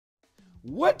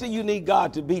What do you need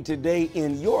God to be today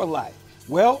in your life?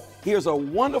 Well, here's a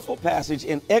wonderful passage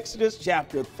in Exodus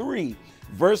chapter 3,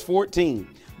 verse 14.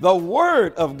 The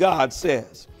word of God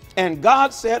says, "And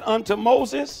God said unto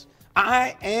Moses,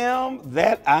 I am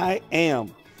that I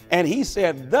am. And he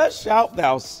said, Thus shalt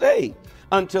thou say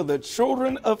unto the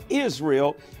children of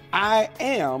Israel, I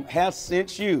am hath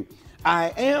sent you."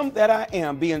 I am that I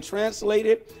am, being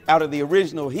translated out of the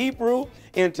original Hebrew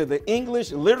into the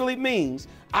English, literally means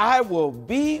I will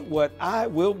be what I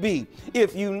will be.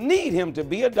 If you need him to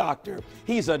be a doctor,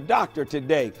 he's a doctor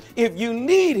today. If you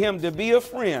need him to be a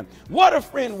friend, what a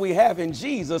friend we have in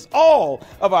Jesus, all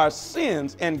of our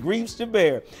sins and griefs to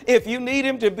bear. If you need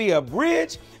him to be a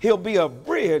bridge, he'll be a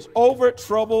bridge over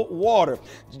troubled water.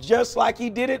 Just like he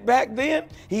did it back then,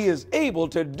 he is able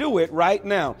to do it right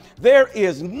now. There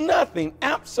is nothing,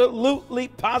 absolutely,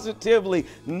 positively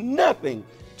nothing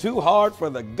too hard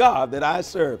for the God that I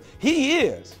serve. He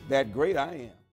is that great I am.